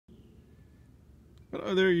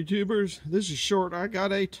Hello there, YouTubers. This is short. I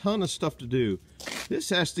got a ton of stuff to do. This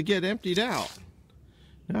has to get emptied out.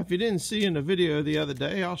 Now, if you didn't see in the video the other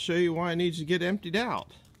day, I'll show you why it needs to get emptied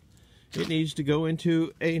out. It needs to go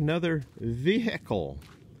into another vehicle.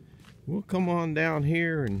 We'll come on down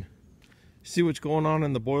here and see what's going on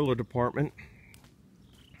in the boiler department.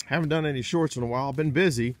 Haven't done any shorts in a while. Been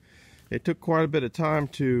busy. It took quite a bit of time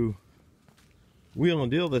to wheel and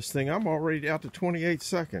deal this thing. I'm already out to 28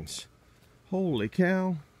 seconds. Holy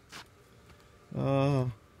cow.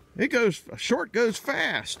 Short goes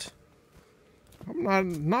fast.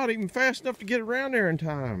 I'm not even fast enough to get around there in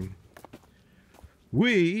time.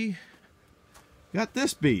 We got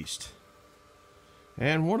this beast.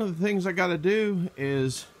 And one of the things I got to do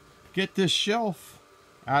is get this shelf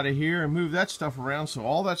out of here and move that stuff around. So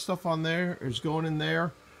all that stuff on there is going in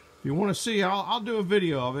there. If you want to see, I'll do a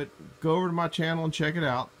video of it. Go over to my channel and check it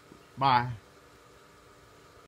out. Bye.